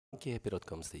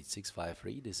onkey.com stage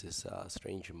 653. This is a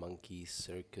strange monkey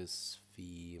circus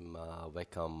theme,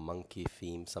 Wacom monkey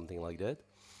theme, something like that.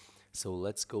 So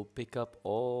let's go pick up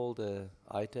all the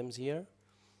items here.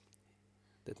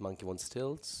 That monkey wants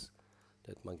stilts.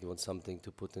 That monkey wants something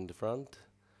to put in the front.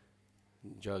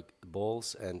 Jug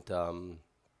balls and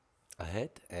a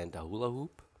head and a hula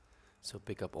hoop. So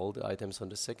pick up all the items on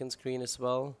the second screen as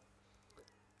well.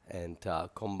 And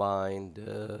combine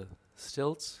the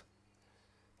stilts.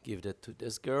 Give that to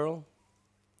this girl.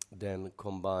 Then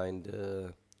combine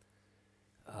the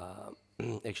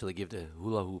actually give the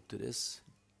hula hoop to this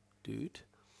dude.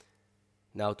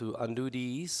 Now to undo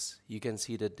these, you can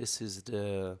see that this is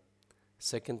the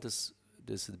second, this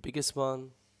is the biggest one,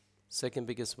 second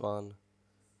biggest one,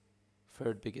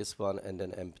 third biggest one, and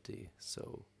then empty.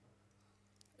 So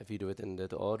if you do it in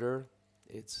that order,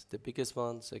 it's the biggest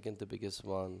one, second the biggest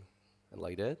one, and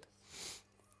like that.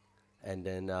 And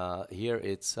then here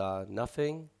it's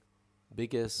nothing,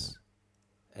 biggest,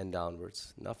 and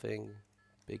downwards. Nothing,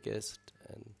 biggest,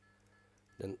 and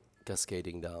then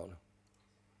cascading down.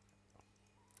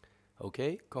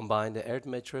 Okay, combine the air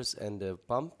mattress and the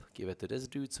pump. Give it to this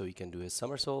dude so he can do his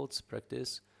somersaults,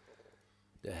 practice.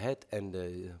 The head and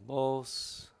the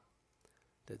balls.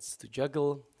 That's to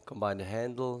juggle. Combine the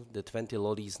handle. The 20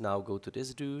 lollies now go to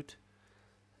this dude.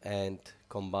 And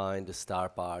combine the star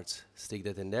parts. Stick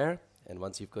that in there. And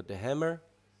once you've got the hammer,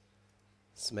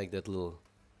 smack that little,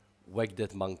 whack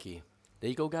that monkey. There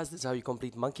you go, guys. That's how you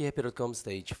complete monkeyhappy.com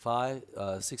stage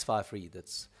 653.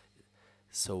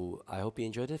 So I hope you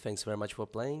enjoyed it. Thanks very much for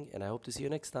playing, and I hope to see you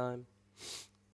next time.